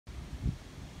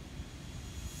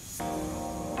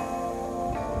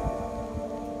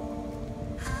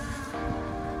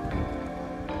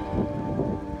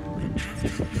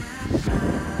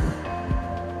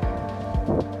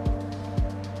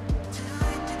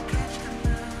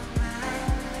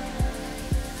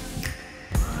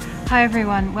Hi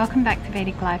everyone, welcome back to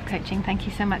Vedic Life Coaching. Thank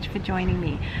you so much for joining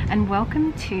me, and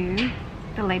welcome to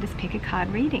the latest Pick a Card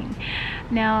reading.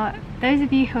 Now, those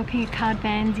of you who are Pick a Card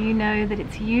fans, you know that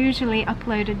it's usually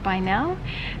uploaded by now,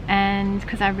 and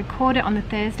because I record it on the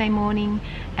Thursday morning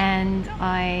and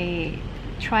I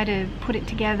try to put it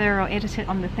together or edit it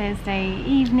on the Thursday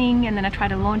evening, and then I try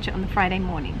to launch it on the Friday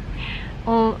morning,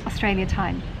 all Australia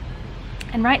time.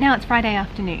 And right now it's Friday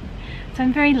afternoon, so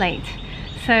I'm very late.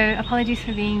 So apologies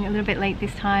for being a little bit late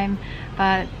this time,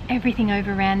 but everything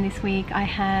overran this week. I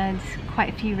had quite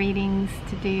a few readings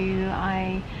to do.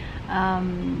 I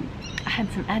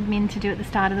had some admin to do at the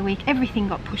start of the week. Everything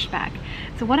got pushed back.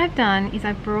 So what I've done is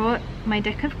I've brought my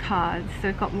deck of cards. So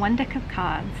we've got one deck of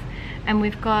cards, and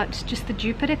we've got just the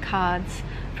Jupiter cards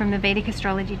from the Vedic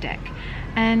Astrology deck.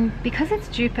 And because it's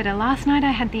Jupiter, last night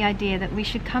I had the idea that we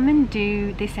should come and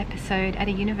do this episode at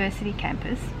a university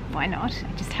campus. Why not?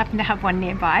 I just happen to have one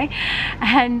nearby.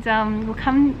 And we'll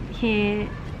come here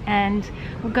and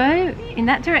we'll go in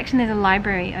that direction. There's a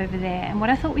library over there. And what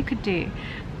I thought we could do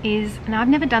is, now I've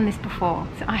never done this before,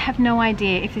 so I have no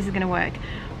idea if this is going to work,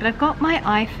 but I've got my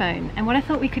iPhone, and what I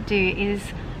thought we could do is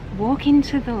walk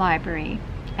into the library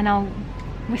and I'll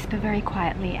whisper very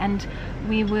quietly, and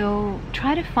we will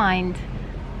try to find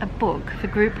a book for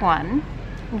group 1,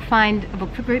 we'll find a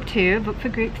book for group 2, a book for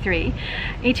group 3.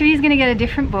 Each of you is going to get a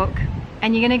different book,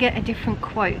 and you're going to get a different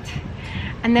quote,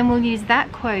 and then we'll use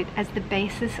that quote as the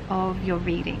basis of your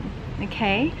reading.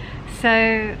 Okay,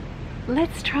 so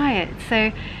let's try it.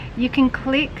 So you can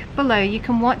click below, you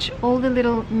can watch all the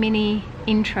little mini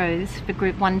intros for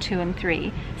group 1, 2 and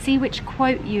 3, see which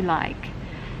quote you like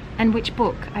and which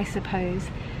book, I suppose,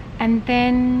 and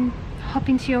then hop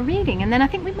into your reading. And then I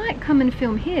think we might come and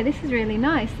film here. This is really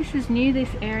nice. This is new, this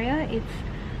area.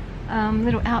 It's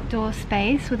little outdoor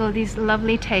space with all these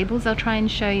lovely tables. I'll try and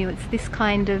show you. It's this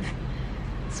kind of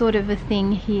sort of a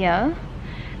thing here.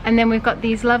 And then we've got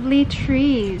these lovely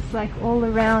trees like all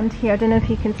around here. I don't know if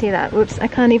you can see that. Whoops, I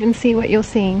can't even see what you're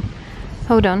seeing.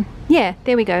 Hold on. Yeah,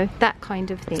 there we go. That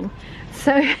kind of thing.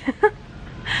 So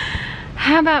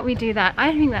how about we do that?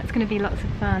 I think that's going to be lots of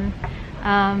fun.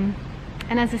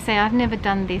 And as I say, I've never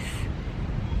done this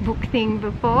book thing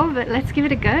before, but let's give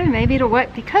it a go. Maybe it'll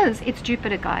work, because it's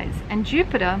Jupiter, guys. And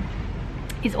Jupiter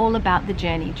is all about the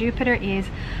journey. Jupiter is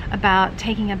about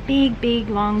taking a big,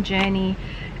 long journey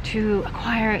to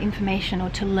acquire information or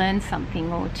to learn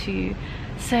something or to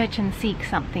search and seek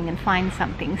something and find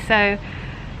something. So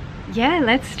yeah,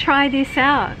 let's try this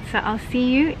out. So I'll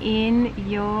see you in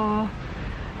your,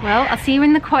 well, I'll see you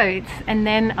in the quotes, and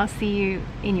then I'll see you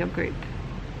in your group.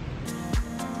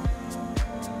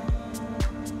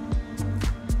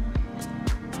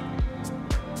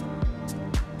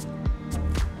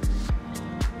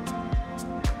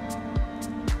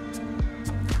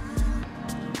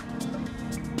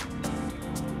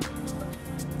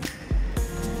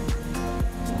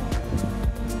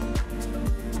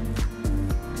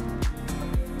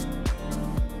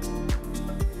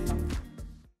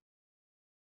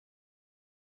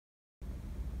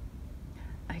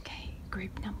 Okay,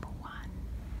 group number 1.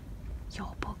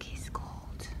 Your book is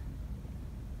called,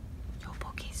 your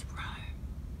book is Rome.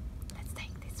 Let's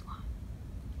take this one.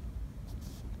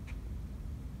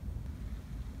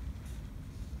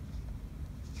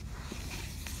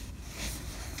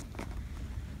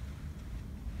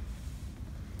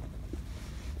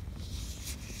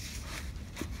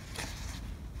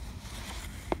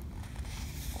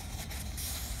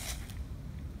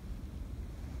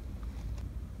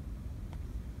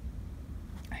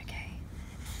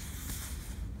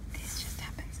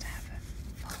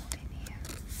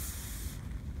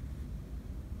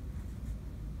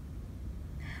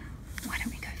 Why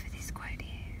don't we go for this quote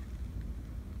here?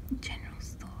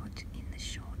 Generals thought in the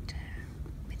short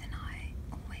term, with an eye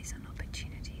always on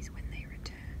opportunities when they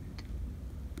returned.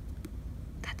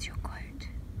 That's your quote.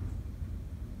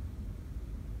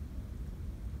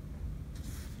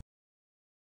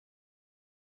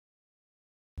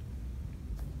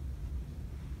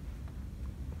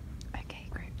 Okay,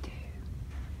 group 2.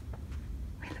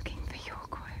 We're looking for your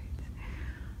quote.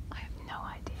 I have no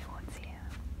idea what's here.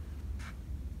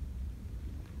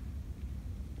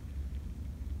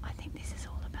 I think this is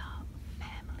all about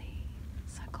family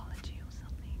psychology or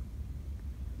something.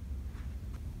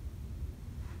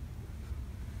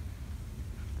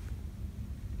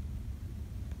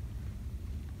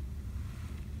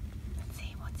 Let's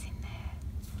see what's in there.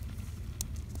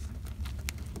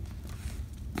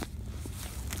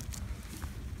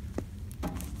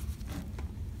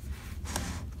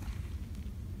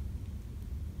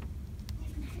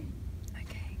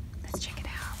 Okay, let's check it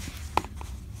out.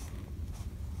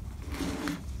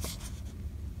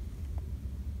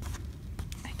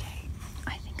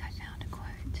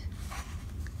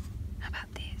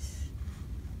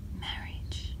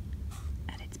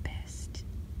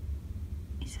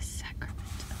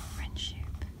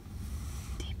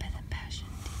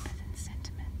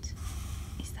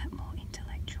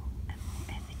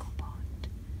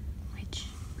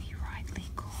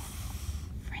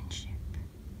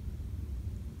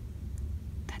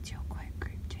 That's your quote,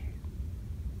 group 2.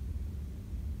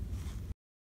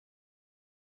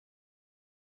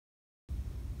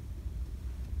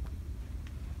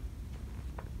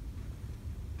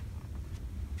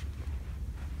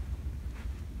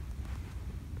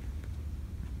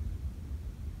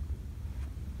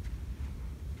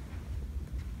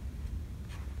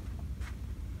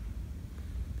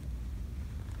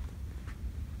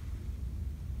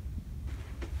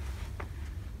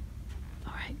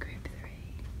 Alright, group 3.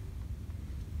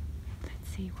 Let's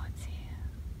see what's here.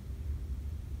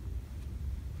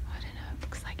 I don't know, it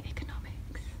looks like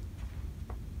economics.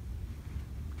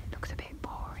 It looks a bit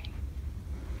boring.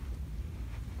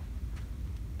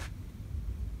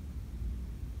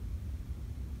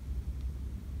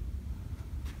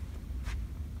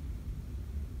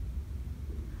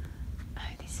 Oh,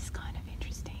 this is kind of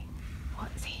interesting.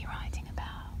 What's he writing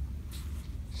about?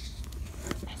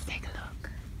 Let's take a look.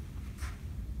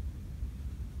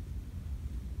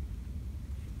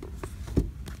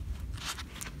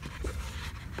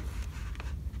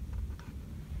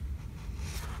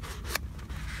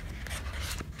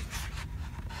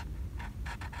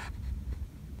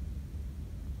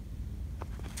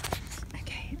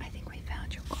 Okay, I think we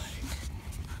found your quote.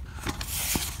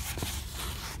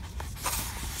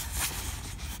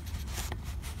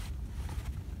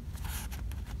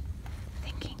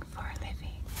 Thinking for a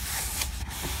living.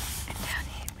 And down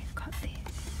here we've got this.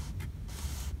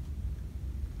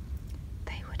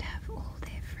 They would have all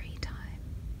their free time.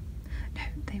 No,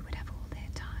 they would have all their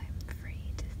time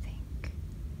free to think.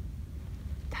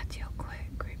 That's your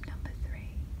quote, group number 3.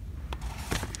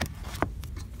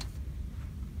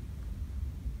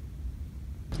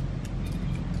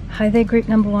 Hi there, group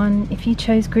number 1. If you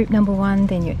chose group number 1,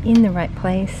 then you're in the right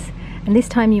place. And this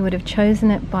time you would have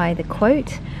chosen it by the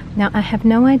quote. Now, I have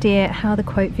no idea how the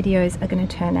quote videos are going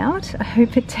to turn out. I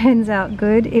hope it turns out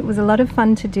good. It was a lot of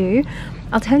fun to do.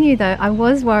 I'll tell you though, I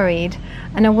was worried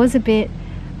and I was a bit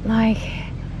like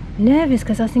nervous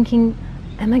because I was thinking,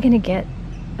 am I going to get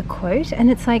a quote?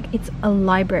 And it's like, it's a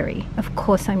library. Of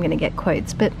course I'm going to get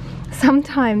quotes, but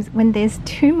sometimes when there's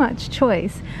too much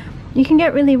choice, you can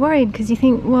get really worried because you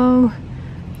think, well,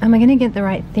 am I going to get the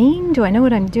right theme? Do I know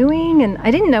what I'm doing? And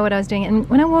I didn't know what I was doing. And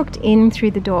when I walked in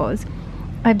through the doors,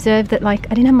 I observed that like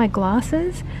I didn't have my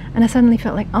glasses, and I suddenly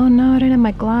felt like, oh no, I don't have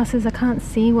my glasses. I can't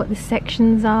see what the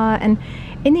sections are. And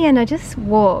in the end, I just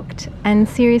walked, and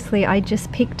seriously, I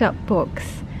just picked up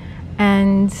books.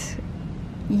 And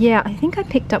yeah, I think I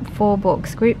picked up 4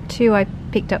 books. Group 2, I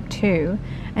picked up 2.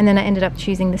 And then I ended up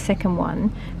choosing the second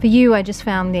one. For you, I just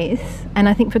found this. And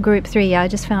I think for group 3, yeah, I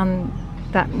just found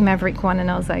that Maverick one,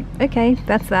 and I was like, okay,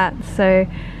 that's that. So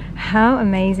how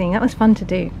amazing. That was fun to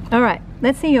do. All right,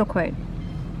 let's see your quote.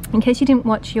 In case you didn't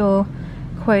watch your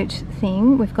quote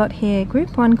thing, we've got here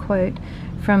group 1 quote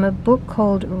from a book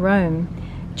called Rome.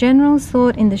 Generals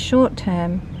thought in the short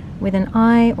term, with an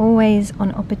eye always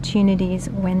on opportunities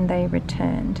when they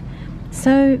returned.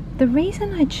 So the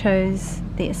reason I chose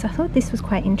this, I thought this was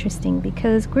quite interesting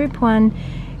because group 1,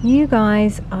 you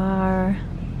guys are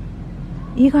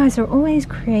always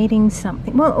creating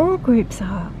something. Well, all groups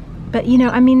are, but you know,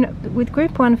 I mean, with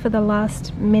group 1 for the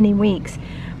last many weeks,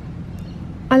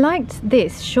 I liked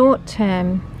this short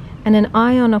term and an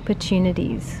eye on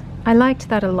opportunities. I liked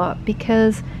that a lot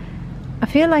because I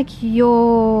feel like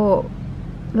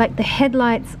the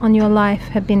headlights on your life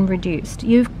have been reduced.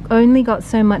 You've only got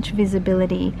so much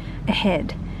visibility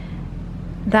ahead.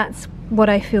 That's what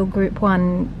I feel group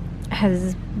 1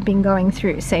 has been going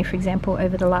through, say for example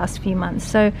over the last few months.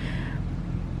 So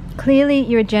clearly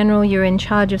you're a general, you're in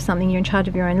charge of something, you're in charge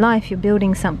of your own life, you're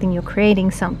building something, you're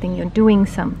creating something, you're doing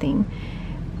something,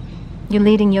 you're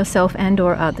leading yourself and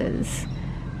or others.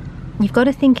 You've got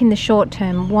to think in the short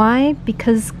term. Why?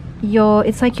 Because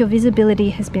it's like your visibility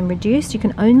has been reduced. You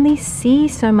can only see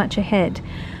so much ahead,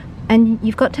 and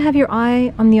you've got to have your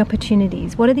eye on the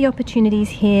opportunities. What are the opportunities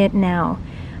here now?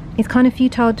 It's kind of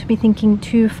futile to be thinking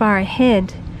too far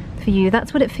ahead for you.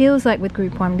 That's what it feels like with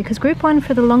group 1, because group 1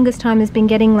 for the longest time has been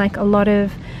getting like a lot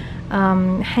of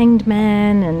hanged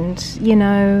man and, you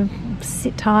know,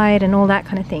 sit tight and all that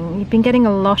kind of thing. You've been getting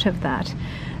a lot of that.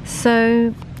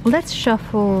 So let's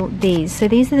shuffle these. So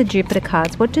these are the Jupiter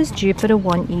cards. What does Jupiter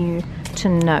want you to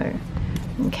know?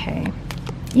 Okay.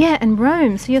 Yeah, and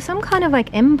Rome. So you're some kind of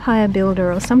like empire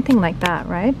builder or something like that,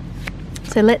 right?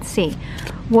 So let's see.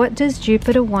 What does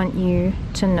Jupiter want you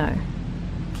to know?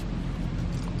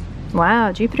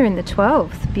 Wow, Jupiter in the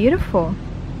 12th. Beautiful.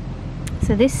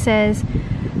 So this says,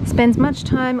 spends much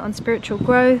time on spiritual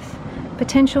growth,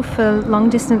 potential for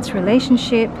long-distance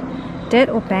relationship, debt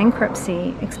or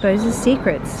bankruptcy, exposes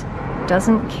secrets,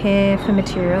 doesn't care for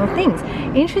material things.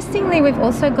 Interestingly, we've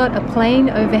also got a plane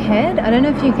overhead. I don't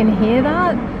know if you can hear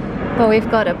that, but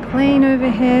we've got a plane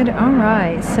overhead. All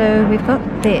right, so we've got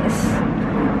this,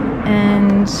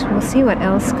 and we'll see what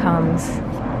else comes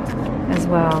as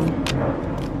well.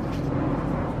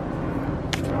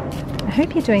 I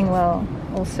hope you're doing well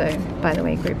also, by the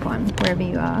way, group 1, wherever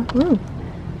you are. Ooh,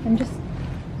 I'm just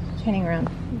turning around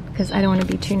because I don't want to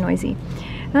be too noisy.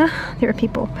 There are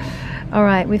people. All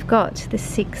right, we've got the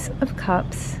 6 of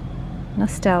Cups,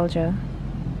 nostalgia.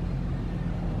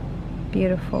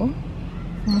 Beautiful.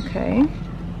 Okay.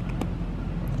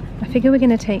 I figure we're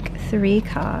going to take 3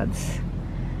 cards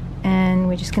and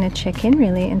we're just going to check in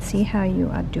really and see how you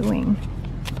are doing.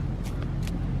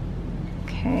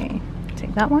 Okay,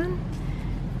 take that one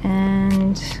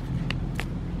and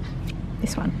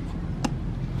this one.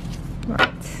 Right.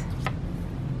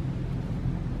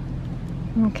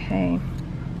 Okay.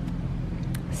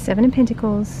 7 of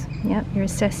Pentacles. Yep, you're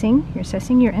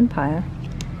assessing your empire.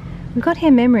 We've got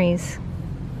here memories,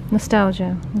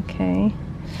 nostalgia. Okay.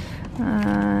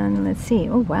 And let's see.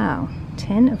 Oh wow,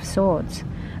 10 of Swords.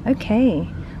 Okay.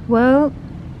 Well,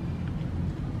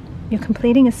 you're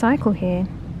completing a cycle here,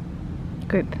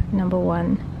 group number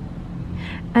 1.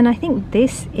 And I think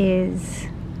this is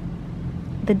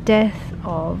the death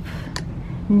of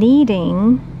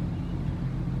needing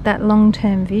that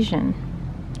long-term vision.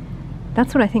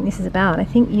 That's what I think this is about. I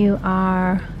think you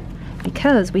are,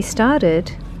 because we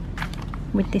started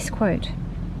with this quote,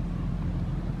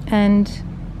 and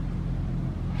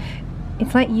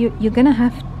it's like you're gonna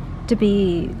have to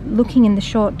be looking in the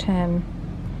short term,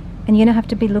 and you're gonna have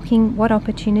to be looking what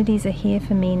opportunities are here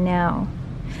for me now.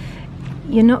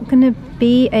 You're not gonna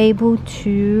be able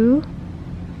to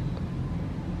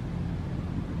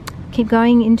keep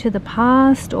going into the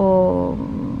past, or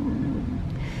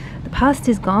the past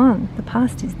is gone, the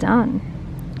past is done.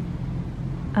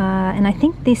 And I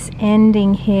think this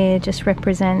ending here just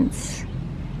represents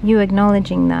you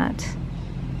acknowledging that.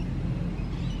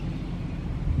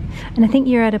 And I think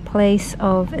you're at a place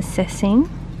of assessing.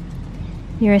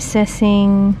 You're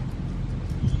assessing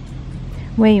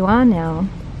where you are now.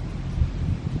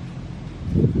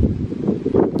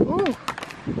 Ooh.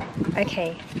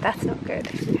 Okay, that's not good.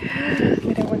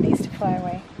 I don't want these to fly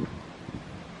away.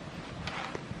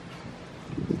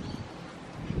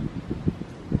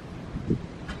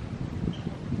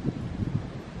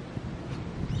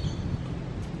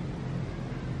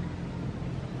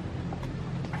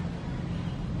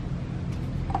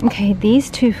 Okay,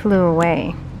 these 2 flew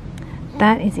away.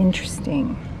 That is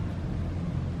interesting.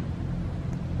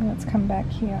 Let's come back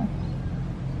here.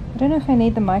 I don't know if I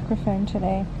need the microphone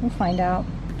today. We'll find out.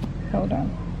 Hold on.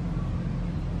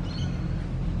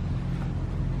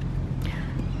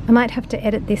 I might have to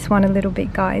edit this one a little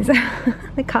bit, guys.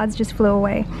 The cards just flew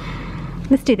away.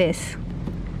 Let's do this.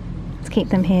 Let's keep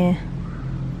them here.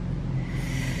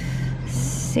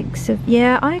 6 of...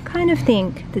 Yeah, I kind of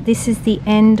think that this is the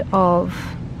end of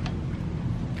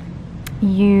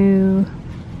you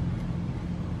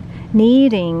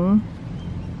needing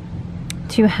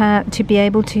to be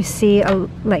able to see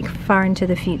like far into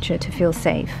the future to feel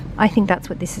safe. I think that's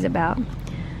what this is about,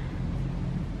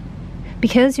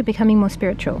 because you're becoming more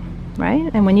spiritual,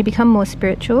 right? And when you become more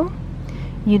spiritual,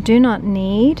 you do not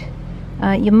need,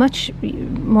 you're much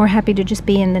more happy to just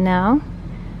be in the now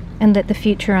and let the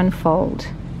future unfold.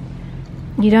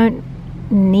 You don't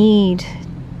need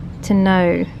to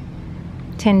know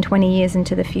 10-20 years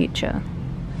into the future.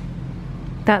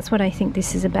 That's what I think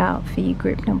this is about for you,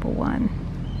 group number 1.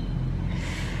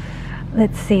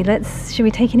 Let's see, should we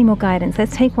take any more guidance?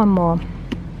 Let's take one more.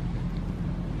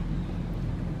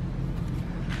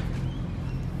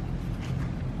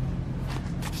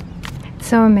 It's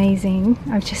so amazing.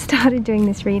 I've just started doing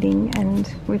this reading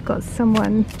and we've got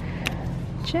someone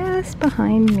just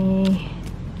behind me.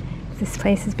 This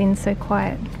place has been so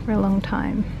quiet for a long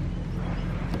time.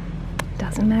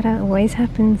 Doesn't matter, it always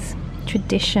happens.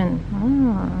 Tradition.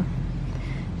 Ah.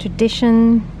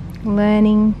 Tradition,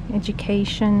 learning,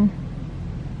 education.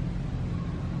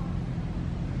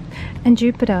 And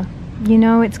Jupiter, you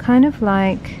know, it's kind of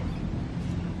like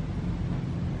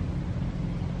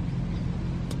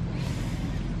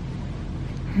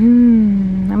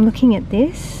I'm looking at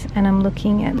this and I'm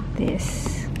looking at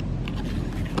this.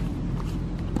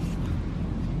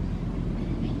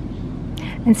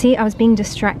 And see, I was being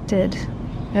distracted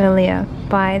earlier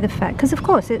by the fact, because of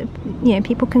course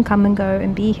people can come and go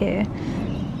and be here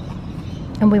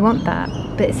and we want that,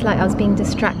 but it's like I was being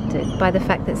distracted by the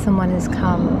fact that someone has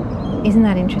come. Isn't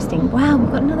that interesting? Wow,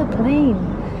 we've got another plane.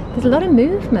 There's a lot of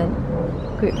movement,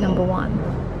 group number 1.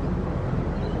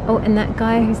 Oh, and that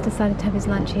guy who's decided to have his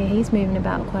lunch here, he's moving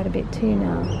about quite a bit too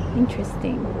now.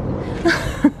 Interesting.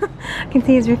 I can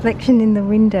see his reflection in the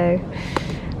window.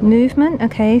 Movement,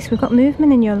 okay, so we've got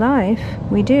movement in your life.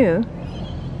 We do.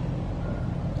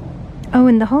 Oh,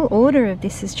 and the whole order of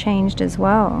this has changed as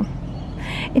well.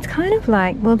 It's kind of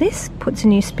like, well, this puts a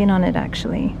new spin on it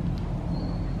actually.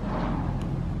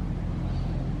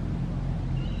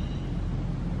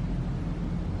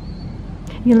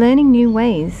 You're learning new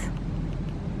ways.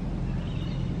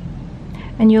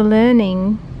 And you're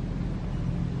learning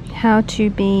how to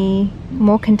be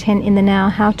more content in the now,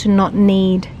 how to not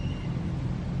need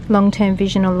long-term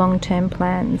vision or long-term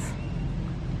plans.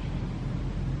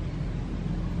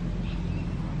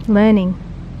 Learning,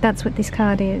 that's what this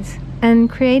card is. And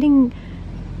creating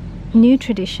new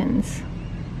traditions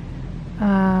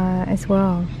as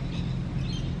well.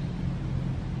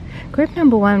 Group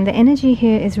number 1, the energy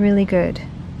here is really good.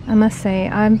 I must say,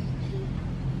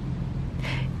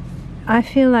 I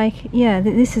feel like, yeah,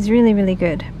 this is really, really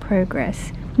good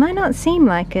progress. Might not seem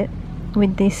like it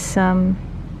with this Ten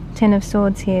of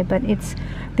Swords here, but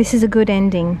this is a good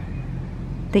ending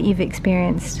that you've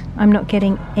experienced. I'm not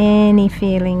getting any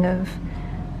feeling of,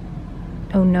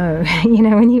 oh no. You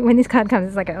know, when this card comes,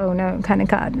 it's like a oh no kind of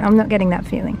card. I'm not getting that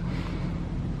feeling.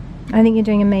 I think you're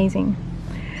doing amazing.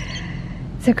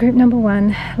 So group number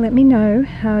 1, let me know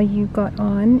how you got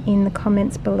on in the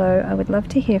comments below. I would love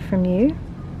to hear from you,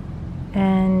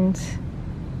 and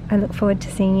I look forward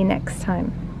to seeing you next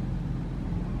time.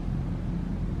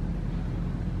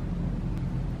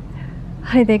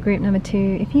 Hi there, group number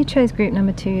 2. If you chose group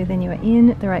number 2, then you are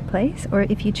in the right place, or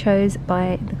if you chose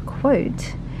by the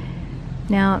quote.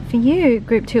 Now for you,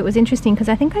 group 2, it was interesting because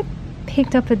I think I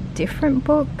picked up a different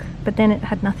book, but then it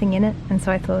had nothing in it, and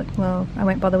so I thought, well, I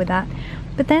won't bother with that.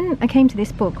 But then I came to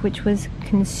this book, which was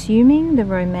Consuming the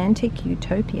Romantic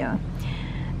Utopia.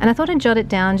 And I thought I'd jot it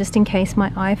down just in case my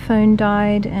iPhone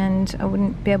died and I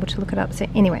wouldn't be able to look it up. So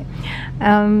anyway,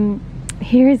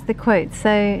 here is the quote. So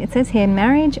it says here,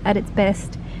 marriage at its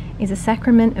best is a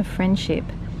sacrament of friendship.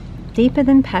 Deeper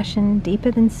than passion,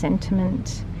 deeper than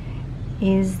sentiment,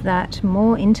 is that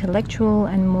more intellectual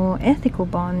and more ethical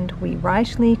bond we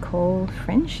rightly call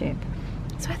friendship.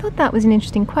 So I thought that was an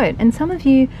interesting quote, and some of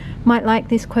you might like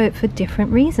this quote for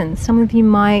different reasons. Some of you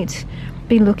might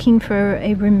be looking for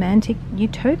a romantic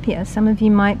utopia. Some of you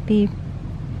might be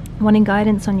wanting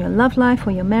guidance on your love life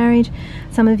or your marriage.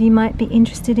 Some of you might be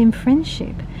interested in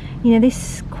friendship. You know,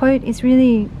 this quote is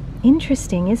really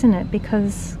interesting, isn't it?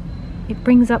 Because it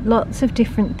brings up lots of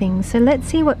different things. So let's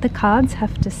see what the cards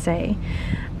have to say.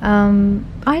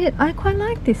 I quite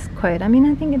like this quote. I mean,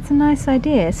 I think it's a nice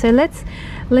idea. So let's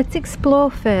explore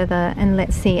further and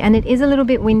let's see. And it is a little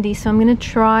bit windy, so I'm going to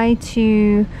try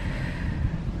to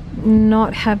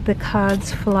not have the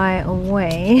cards fly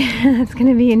away. That's going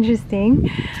to be interesting.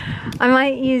 I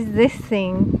might use this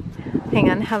thing.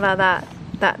 Hang on, how about that?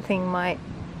 That thing might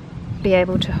be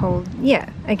able to hold.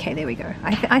 Yeah, okay, there we go.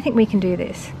 I think we can do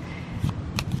this.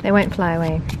 They won't fly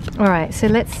away. All right, so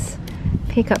let's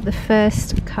pick up the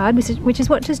first card, which is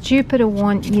what does Jupiter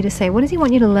want you to say? What does he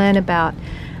want you to learn about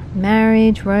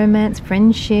marriage, romance,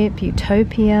 friendship,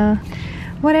 utopia,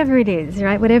 whatever it is,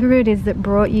 right? Whatever it is that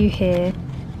brought you here.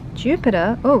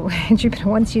 Jupiter, oh, Jupiter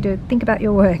wants you to think about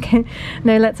your work.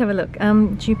 No, let's have a look.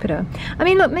 Jupiter. I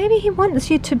mean, look, maybe he wants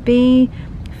you to be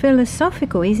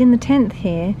philosophical. He's in the 10th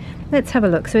here. Let's have a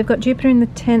look. So we've got Jupiter in the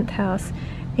 10th house.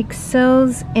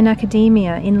 Excels in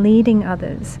academia, in leading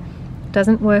others.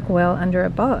 Doesn't work well under a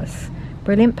boss.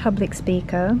 Brilliant public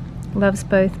speaker. Loves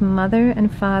both mother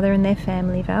and father and their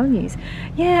family values.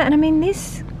 Yeah, and I mean,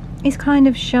 this is kind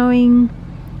of showing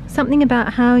something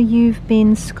about how you've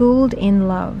been schooled in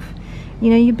love. You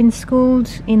know, you've been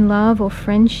schooled in love or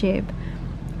friendship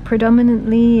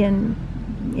predominantly and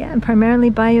primarily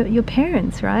by your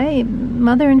parents, right?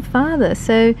 Mother and father.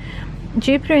 So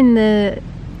Jupiter in the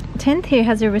 10th here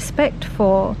has a respect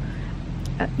for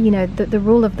you know, the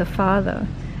rule of the father.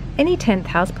 Any 10th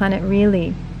house planet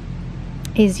really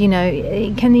is, you know,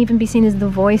 it can even be seen as the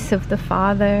voice of the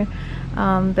father.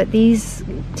 But these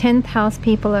 10th house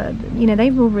people are, you know,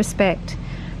 they will respect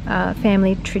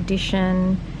family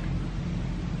tradition,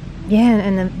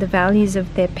 and the values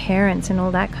of their parents and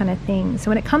all that kind of thing.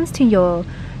 So when it comes to your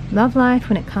love life,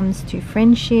 when it comes to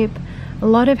friendship, a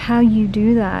lot of how you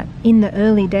do that in the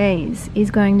early days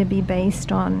is going to be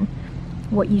based on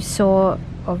what you saw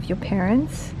of your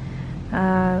parents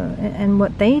and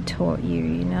what they taught you,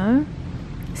 you know.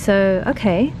 So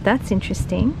okay, that's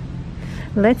interesting.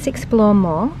 Let's explore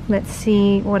more. Let's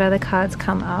see what other cards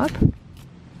come up.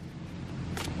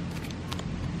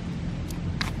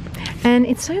 And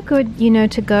it's so good, you know,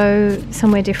 to go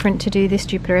somewhere different to do this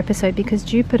Jupiter episode, because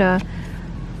Jupiter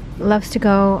loves to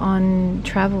go on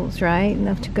travels, right?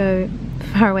 Love to go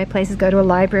faraway places, go to a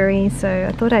library. So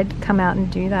I thought I'd come out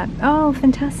and do that. Oh,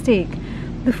 fantastic.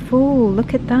 The Fool,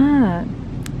 look at that.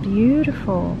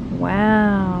 Beautiful.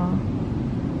 Wow.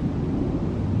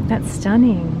 That's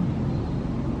stunning.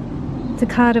 It's a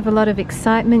card of a lot of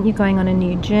excitement. You're going on a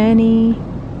new journey.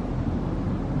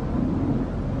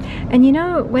 And you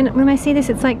know, when I see this,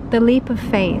 it's like the leap of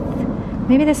faith.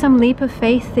 Maybe there's some leap of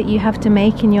faith that you have to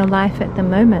make in your life at the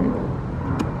moment.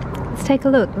 Let's take a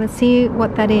look. Let's see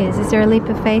what that is. Is there a leap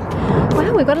of faith?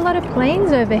 Wow, we've got a lot of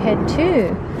planes overhead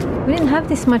too. We didn't have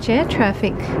this much air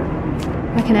traffic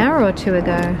like an hour or two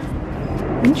ago.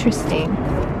 Interesting.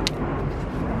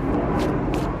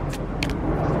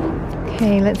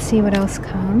 Okay, let's see what else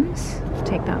comes.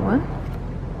 Take that one.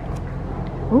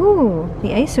 Ooh,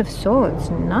 the Ace of Swords.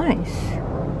 Nice.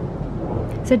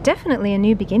 So definitely a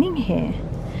new beginning here.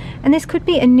 And this could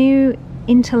be a new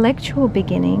intellectual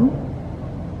beginning,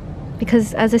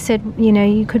 because as I said, you know,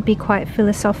 you could be quite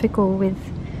philosophical with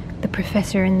the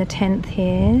Professor in the 10th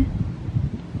here.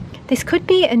 This could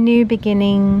be a new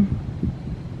beginning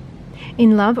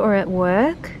in love or at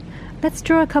work. Let's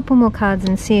draw a couple more cards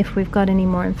and see if we've got any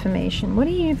more information. What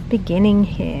are you beginning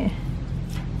here?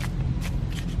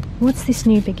 What's this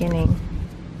new beginning?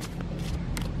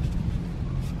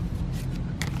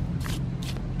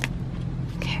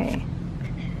 Okay.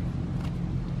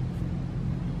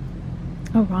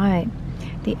 All right.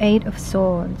 The Eight of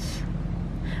Swords.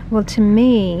 Well, to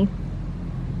me,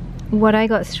 what I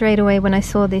got straight away when I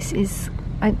saw this is,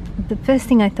 the first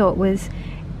thing I thought was,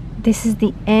 this is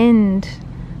the end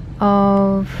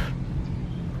of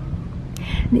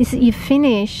this. You've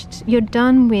finished, you're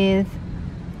done with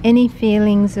any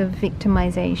feelings of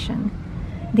victimization,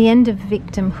 the end of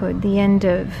victimhood, the end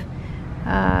of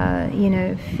you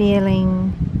know,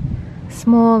 feeling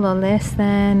small or less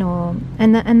than, or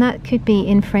and that could be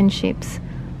in friendships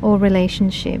or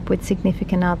relationship with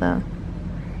significant other.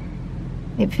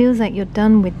 It feels like you're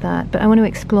done with that, but I want to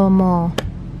explore more.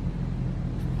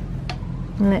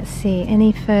 Let's see,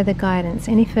 any further guidance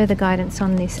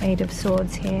on this Eight of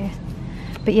Swords here.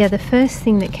 But yeah, the first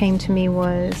thing that came to me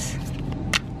was,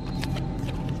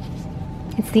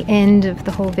 it's the end of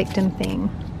the whole victim thing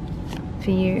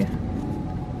for you.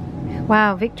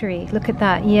 Wow, victory, look at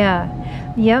that. Yeah,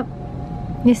 yep,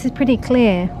 this is pretty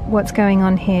clear what's going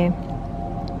on here.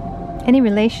 Any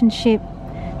relationship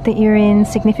that you're in,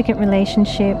 significant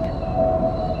relationship,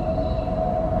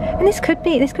 and this could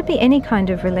be any kind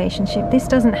of relationship. This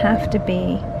doesn't have to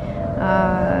be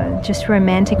just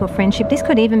romantic or friendship. This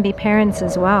could even be parents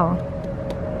as well.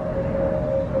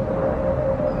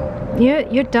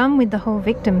 You're done with the whole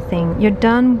victim thing. You're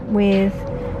done with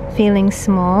feeling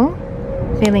small,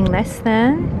 feeling less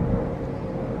than.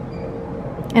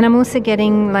 And I'm also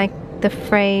getting like the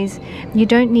phrase, you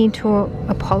don't need to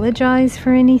apologize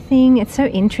for anything. It's so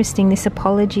interesting, this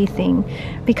apology thing,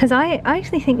 because I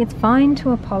actually think it's fine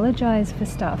to apologize for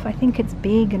stuff. I think it's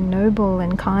big and noble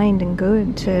and kind and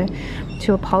good to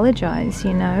apologize,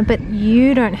 you know, but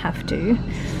you don't have to.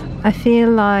 I feel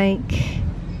like,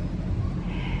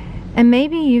 and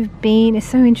maybe you've been, it's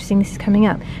so interesting this is coming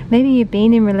up, maybe you've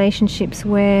been in relationships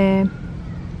where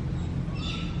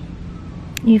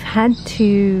you've had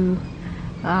to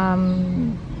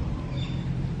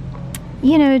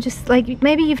you know, just like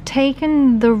maybe you've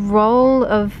taken the role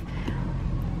of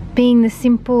being the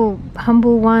simple,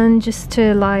 humble one just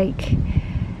to like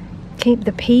keep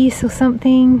the peace or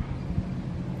something.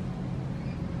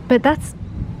 But that's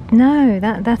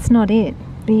not it.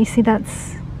 But you see,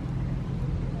 that's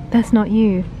not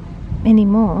you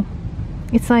anymore.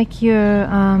 It's like you're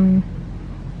and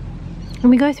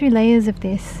we go through layers of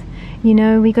this. You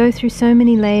know, we go through so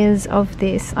many layers of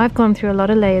this. I've gone through a lot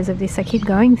of layers of this. I keep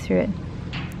going through it.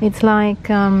 It's like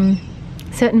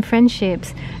certain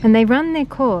friendships, and they run their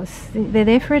course. They're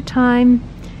there for a time,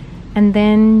 and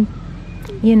then,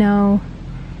 you know,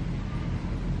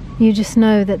 you just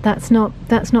know that that's not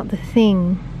the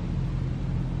thing.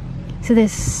 So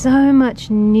there's so much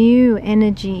new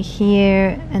energy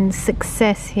here and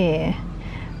success here,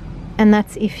 and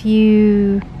that's if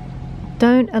you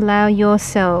don't allow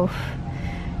yourself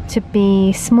to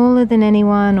be smaller than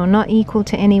anyone or not equal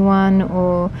to anyone,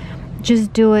 or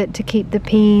just do it to keep the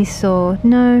peace, or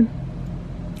no.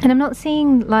 And I'm not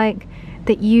seeing like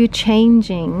that you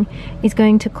changing is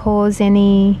going to cause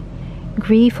any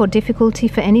grief or difficulty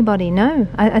for anybody. No,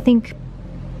 I think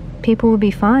people will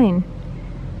be fine.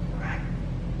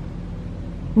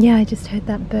 Yeah, I just heard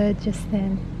that bird just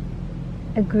then.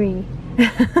 Agree.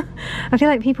 I feel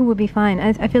like people would be fine.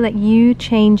 I feel like you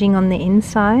changing on the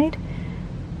inside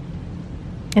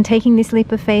and taking this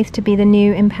leap of faith to be the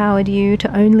new empowered you,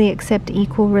 to only accept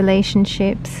equal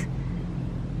relationships.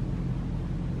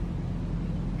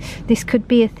 This could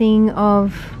be a thing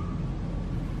of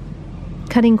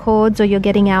cutting cords, or you're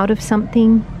getting out of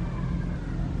something.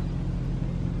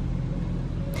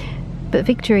 But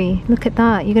victory, look at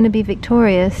that, you're going to be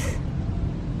victorious.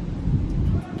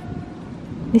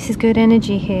 This is good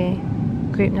energy here,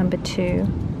 group number 2.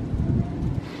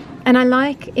 And I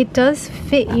like, it does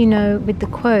fit, you know, with the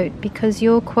quote, because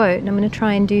your quote, and I'm going to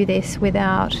try and do this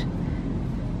without,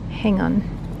 hang on,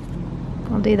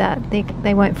 I'll do that,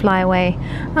 they won't fly away.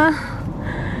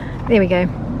 There we go.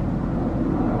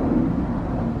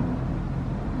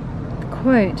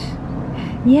 Quote,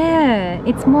 yeah,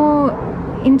 it's more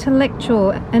intellectual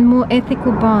and more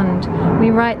ethical bond we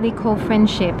rightly call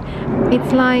friendship.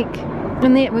 It's like,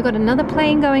 and then we've got another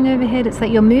plane going overhead, it's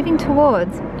like you're moving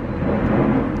towards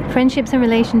friendships and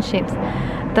relationships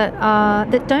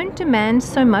that don't demand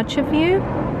so much of you,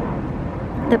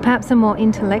 that perhaps are more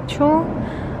intellectual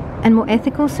and more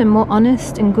ethical, so more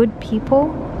honest and good people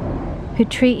who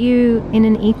treat you in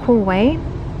an equal way.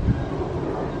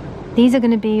 These are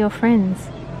going to be your friends.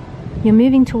 You're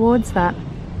moving towards that,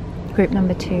 group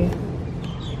number 2.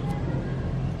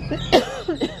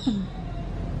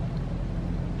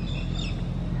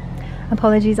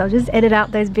 Apologies, I'll just edit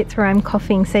out those bits where I'm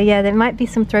coughing. So yeah, there might be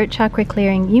some throat chakra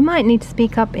clearing. You might need to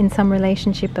speak up in some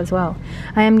relationship as well.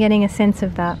 I am getting a sense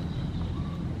of that.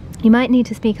 You might need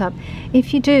to speak up.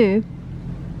 If you do,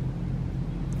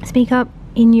 speak up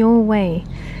in your way.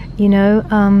 You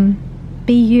know,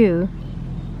 be you.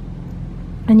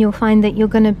 And you'll find that you're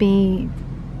going to be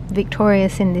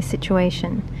victorious in this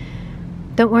situation.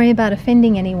 Don't worry about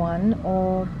offending anyone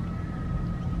or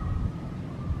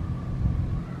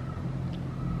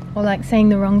like saying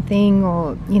the wrong thing,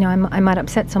 or you know, I might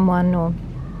upset someone, or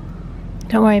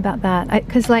don't worry about that,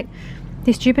 because like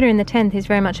this Jupiter in the 10th is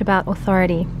very much about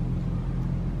authority,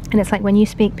 and it's like when you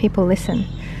speak, people listen.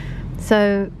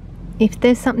 So if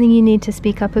there's something you need to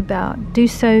speak up about, do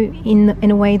so in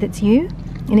a way that's you.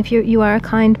 And if you are a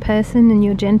kind person and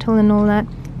you're gentle and all that,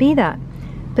 be that,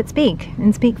 but speak,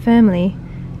 and speak firmly,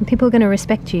 and people are going to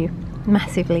respect you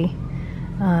massively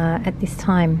at this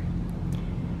time.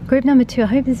 Group number 2, I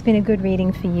hope this has been a good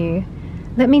reading for you.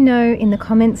 Let me know in the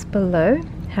comments below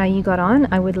how you got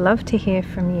on. I would love to hear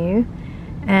from you,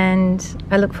 and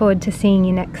I look forward to seeing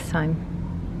you next time.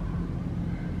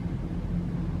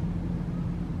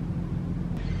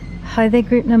 Hi there,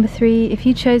 group number 3. If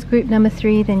you chose group number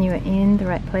 3, then you are in the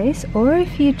right place. Or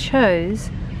if you chose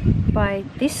by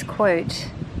this quote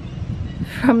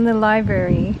from the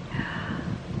library,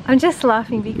 I'm just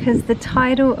laughing because the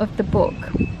title of the book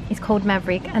is called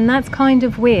Maverick, and that's kind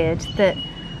of weird that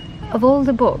of all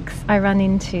the books I run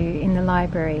into in the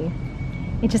library,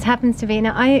 it just happens to be.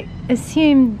 Now I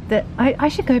assume that I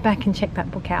should go back and check that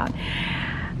book out.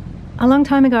 A long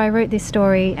time ago I wrote this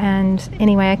story, and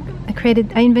anyway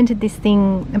I invented this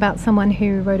thing about someone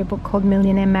who wrote a book called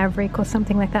Millionaire Maverick or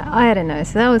something like that. I don't know,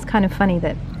 so that was kind of funny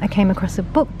that I came across a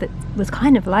book that was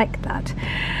kind of like that.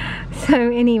 So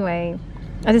anyway,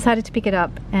 I decided to pick it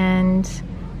up, and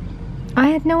I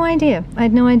had no idea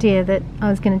that I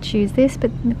was going to choose this,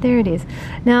 but there it is.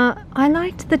 Now, I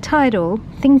liked the title,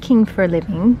 Thinking for a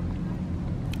Living,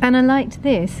 and I liked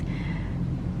this.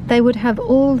 They would have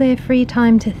all their free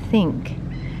time to think.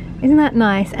 Isn't that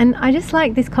nice? And I just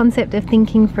like this concept of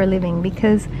thinking for a living,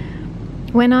 because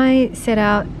when I set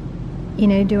out, you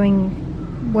know, doing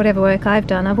whatever work I've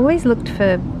done, I've always looked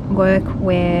for work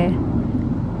where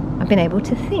I've been able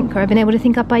to think, or I've been able to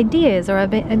think up ideas, or I've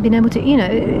been able to, you know,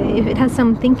 if it has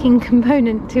some thinking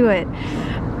component to it,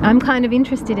 I'm kind of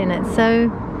interested in it. So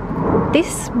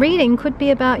this reading could be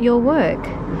about your work,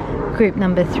 group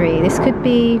number 3. This could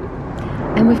be,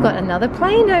 and we've got another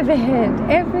plane overhead.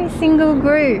 Every single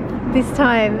group this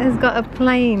time has got a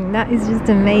plane. That is just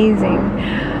amazing.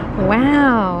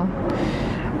 Wow.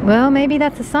 Well, maybe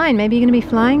that's a sign. Maybe you're going to be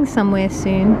flying somewhere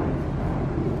soon.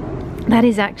 That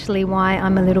is actually why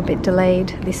I'm a little bit delayed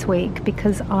this week,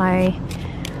 because I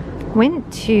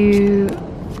went to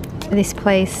this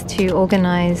place to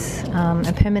organize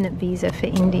a permanent visa for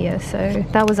India. So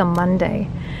that was on Monday,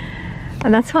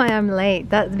 and that's why I'm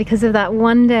late. That because of that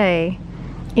one day,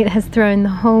 it has thrown the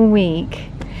whole week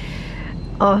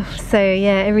off. So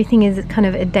yeah, everything is kind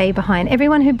of a day behind.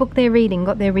 Everyone who booked their reading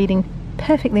got their reading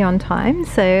perfectly on time.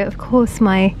 So of course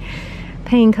my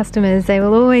paying customers, they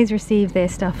will always receive their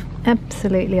stuff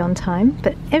absolutely on time,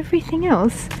 but everything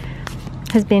else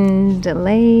has been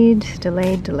delayed.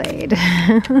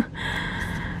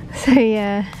 So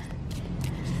yeah,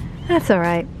 that's all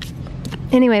right.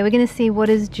 Anyway, we're going to see what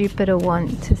does Jupiter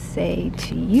want to say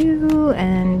to you,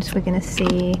 and we're going to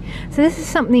see. So this is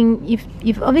something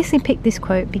you've obviously picked this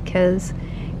quote because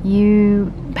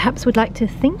you perhaps would like to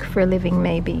think for a living,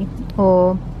 maybe,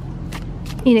 or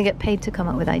get paid to come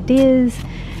up with ideas,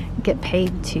 get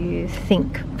paid to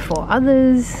think for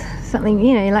others, something,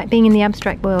 like being in the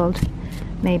abstract world,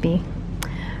 maybe.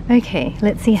 Okay,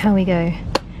 let's see how we go.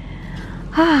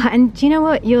 And do you know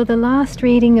what? You're the last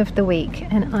reading of the week,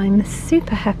 and I'm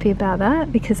super happy about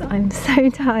that because I'm so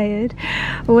tired.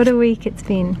 What a week it's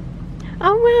been.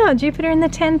 Oh wow, Jupiter in the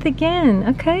 10th again.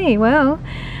 Okay, well,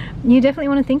 you definitely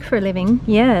want to think for a living.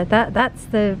 Yeah, that's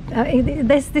the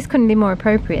this couldn't be more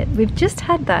appropriate. We've just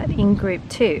had that in group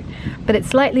 2, but it's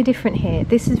slightly different here.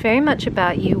 This is very much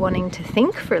about you wanting to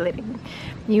think for a living,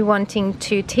 you wanting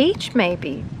to teach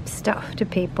maybe stuff to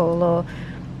people, or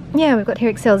yeah, we've got here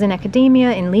excels in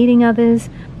academia, in leading others,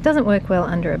 doesn't work well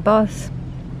under a boss,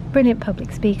 brilliant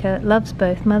public speaker, loves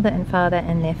both mother and father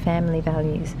and their family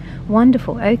values.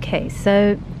 Wonderful. Okay,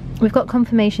 so we've got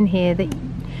confirmation here that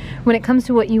when it comes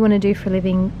to what you want to do for a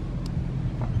living,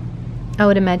 I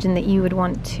would imagine that you would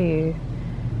want to,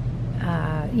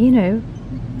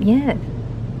 yeah,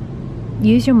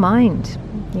 use your mind,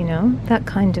 that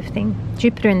kind of thing.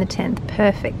 Jupiter in the 10th,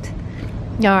 perfect.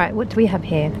 All right, what do we have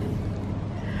here?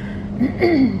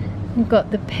 We've got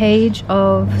the Page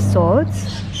of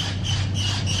Swords.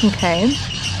 Okay.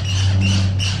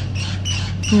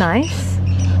 Nice.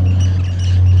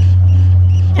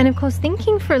 And of course,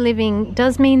 thinking for a living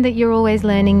does mean that you're always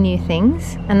learning new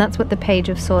things, and that's what the Page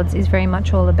of Swords is very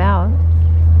much all about.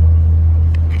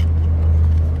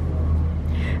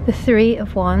 The Three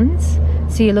of Wands.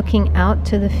 So you're looking out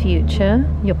to the future,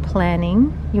 you're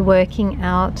planning, you're working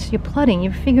out, you're plotting,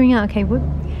 you're figuring out, okay, what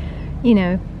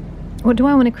do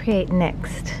I want to create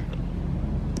next?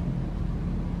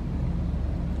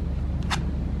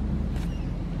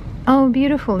 Oh,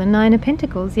 beautiful, the Nine of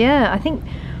Pentacles. Yeah, I think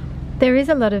there is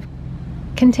a lot of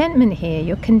contentment here.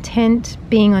 You're content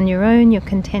being on your own, you're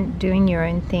content doing your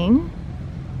own thing.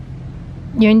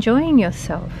 You're enjoying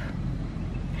yourself.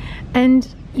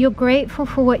 And you're grateful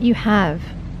for what you have.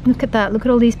 Look at that, look at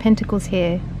all these pentacles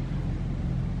here.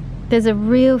 There's a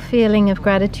real feeling of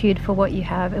gratitude for what you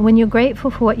have. And when you're grateful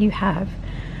for what you have,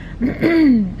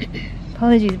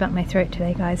 apologies about my throat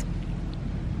today, guys.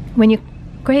 When you're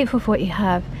grateful for what you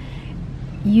have,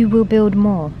 you will build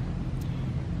more.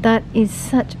 That is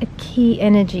such a key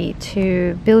energy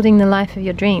to building the life of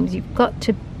your dreams. You've got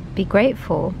to be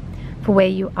grateful for where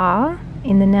you are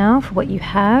in the now, for what you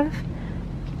have.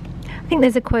 I think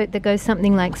there's a quote that goes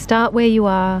something like, start where you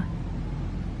are,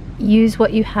 use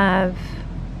what you have.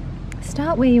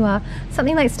 Start where you are.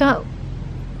 Something like start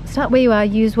where you are,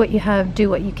 use what you have, do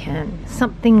what you can.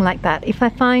 Something like that. If I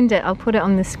find it, I'll put it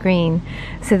on the screen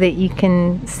so that you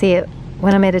can see it.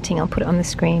 When I'm editing, I'll put it on the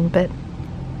screen. But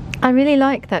I really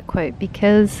like that quote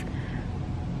because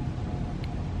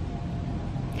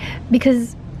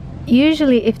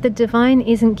usually if the divine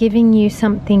isn't giving you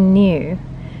something new,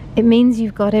 it means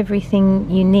you've got everything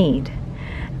you need.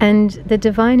 And the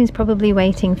divine is probably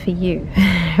waiting for you,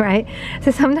 right? So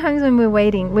sometimes when we're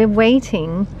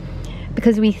waiting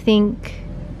because we think,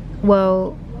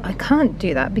 well, I can't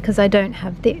do that because I don't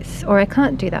have this, or I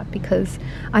can't do that because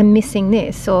I'm missing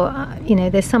this, or,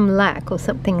 there's some lack or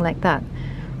something like that.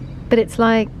 But it's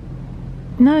like,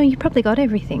 no, you probably got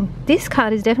everything. This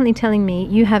card is definitely telling me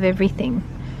you have everything.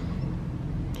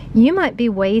 You might be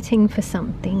waiting for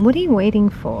something. What are you waiting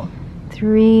for?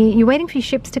 You're waiting for your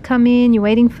ships to come in. You're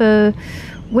waiting for,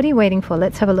 what are you waiting for?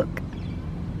 Let's have a look.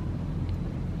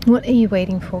 What are you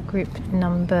waiting for, group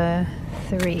number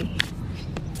 3?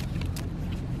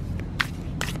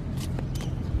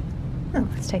 Oh,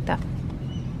 let's take that.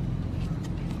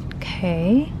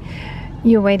 Okay.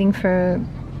 You're waiting for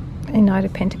a Knight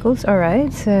of Pentacles.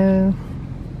 Alright, so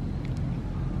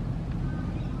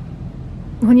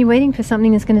when you're waiting for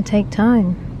something that's going to take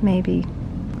time, maybe.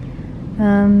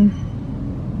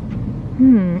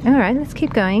 Alright, let's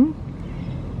keep going.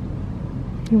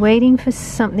 You're waiting for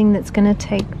something that's going to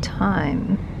take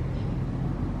time.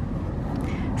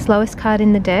 Slowest card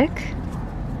in the deck.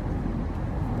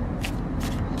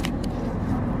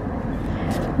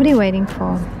 What are you waiting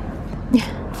for?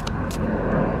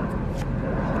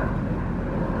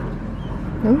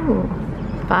 Ooh,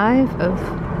 Five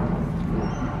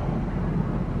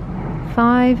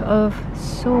of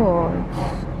Swords.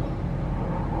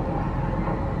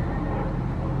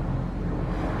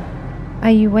 Are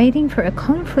you waiting for a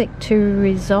conflict to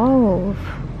resolve?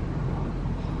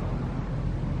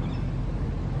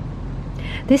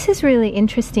 This is really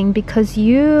interesting because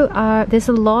there's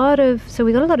a lot of, so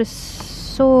we got a lot of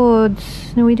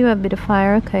swords. No, we do have a bit of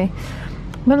fire, okay.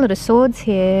 We've got a lot of swords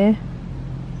here.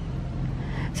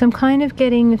 So I'm kind of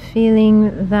getting the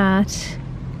feeling that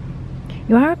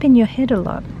you are up in your head a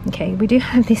lot. Okay, we do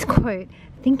have this quote,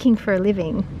 thinking for a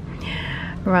living,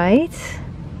 right?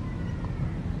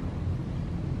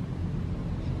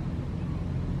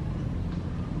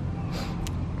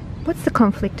 What's the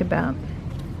conflict about?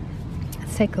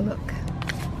 Let's take a look.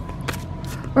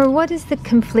 Or what is the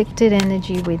conflicted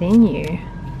energy within you?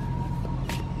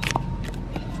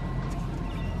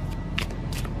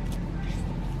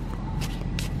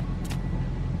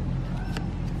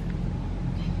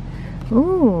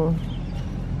 Ooh,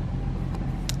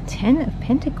 10 of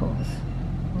Pentacles.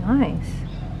 Nice.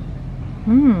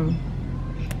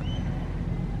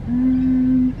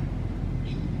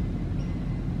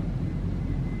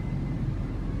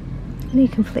 What are you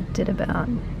conflicted about?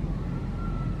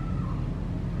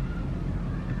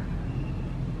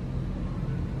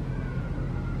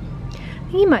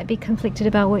 You might be conflicted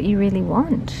about what you really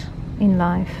want in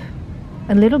life.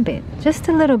 A little bit, just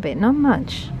a little bit, not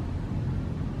much.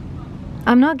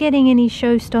 I'm not getting any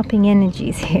show-stopping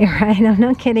energies here, right? I'm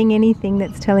not getting anything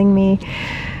that's telling me.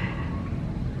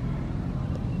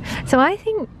 So I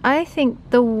think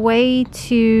the way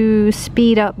to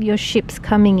speed up your ships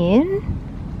coming in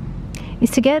is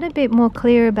to get a bit more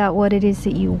clear about what it is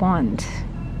that you want.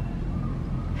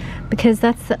 Because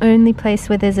that's the only place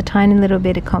where there's a tiny little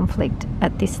bit of conflict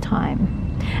at this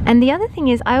time. And the other thing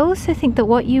is, I also think that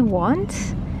what you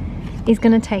want is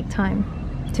going to take time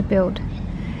to build.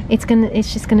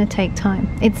 It's just gonna take time.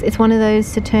 It's one of those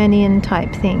Saturnian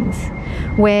type things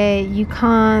where you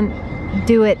can't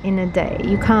do it in a day.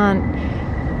 You can't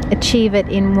achieve it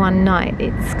in one night.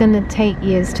 It's gonna take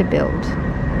years to build.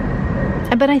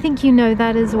 But I think you know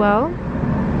that as well.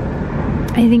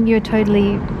 I think you're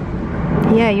totally,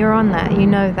 yeah, you're on that. You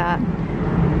know that.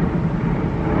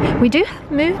 We do have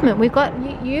movement. We've got,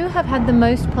 you have had the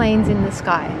most planes in the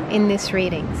sky in this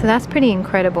reading. So that's pretty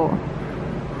incredible.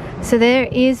 So there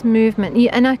is movement,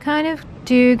 and I kind of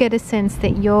do get a sense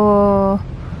that you're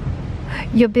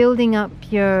building up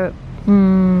your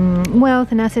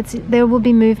wealth and assets. There will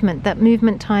be movement. That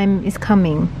movement time is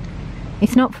coming.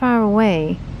 It's not far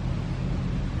away.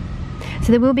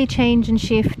 So there will be change and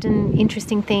shift and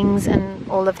interesting things and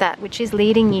all of that, which is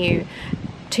leading you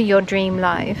to your dream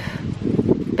life.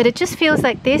 But it just feels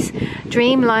like this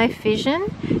dream life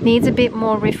vision needs a bit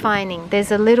more refining.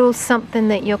 There's a little something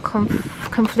that you're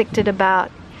conflicted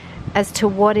about as to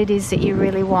what it is that you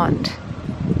really want.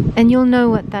 And you'll know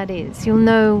what that is. You'll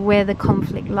know where the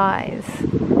conflict lies.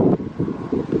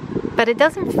 But it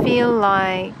doesn't feel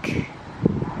like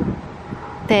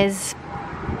there's...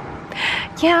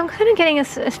 Yeah, I'm kind of getting a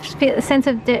sense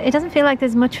of... It doesn't feel like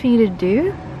there's much for you to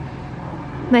do.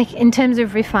 Like in terms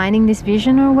of refining this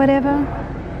vision or whatever.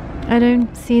 I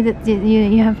don't see that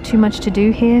you have too much to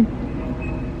do here.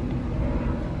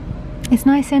 It's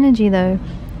nice energy though,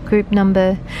 group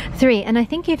number 3. And I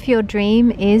think if your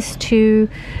dream is to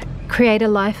create a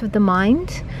life of the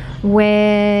mind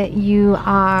where you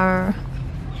are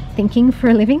thinking for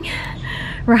a living,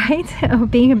 right? Or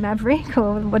being a maverick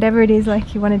or whatever it is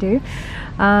like you want to do,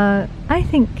 I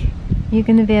think you're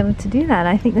going to be able to do that.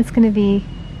 I think that's going to be...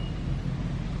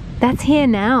 That's here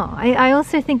now. I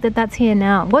also think that that's here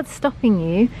now. What's stopping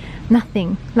you?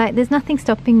 Nothing. Like there's nothing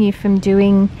stopping you from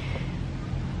doing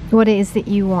what it is that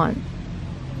you want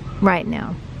right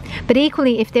now. But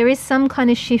equally, if there is some kind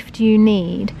of shift you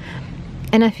need,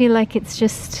 and I feel like it's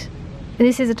just,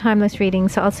 this is a timeless reading,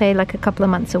 so I'll say like a couple of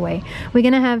months away. We're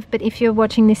going to have, but if you're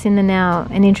watching this in the now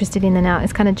and interested in the now,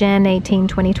 it's kind of Jan 18,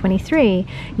 2023,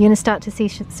 you're going to start to see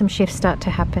some shifts start to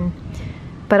happen.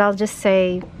 But I'll just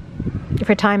say,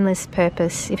 for a timeless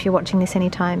purpose, if you're watching this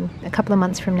anytime, a couple of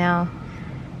months from now,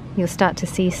 you'll start to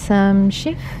see some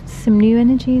shifts, some new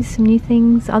energies, some new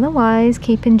things. Otherwise,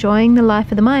 keep enjoying the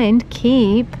life of the mind.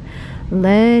 Keep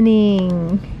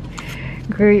learning.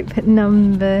 Group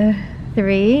number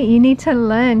 3, you need to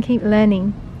learn. Keep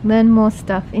learning. Learn more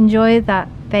stuff. Enjoy that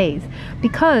phase.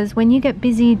 Because when you get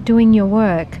busy doing your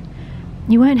work,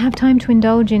 you won't have time to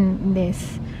indulge in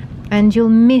this. And you'll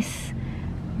miss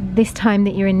this time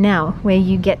that you're in now, where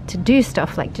you get to do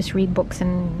stuff like just read books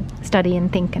and study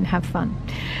and think and have fun,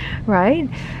 right?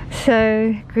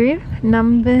 So group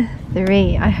number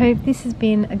 3, I hope this has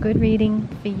been a good reading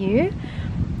for you.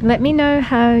 Let me know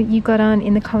how you got on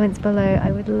in the comments below.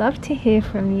 I would love to hear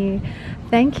from you.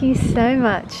 Thank you so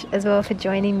much as well for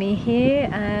joining me here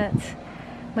at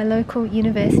my local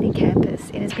university campus.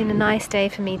 It has been a nice day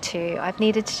for me too. I've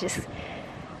needed to just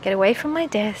get away from my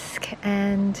desk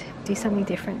and do something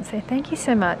different. So thank you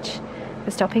so much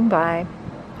for stopping by,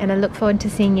 and I look forward to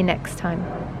seeing you next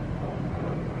time.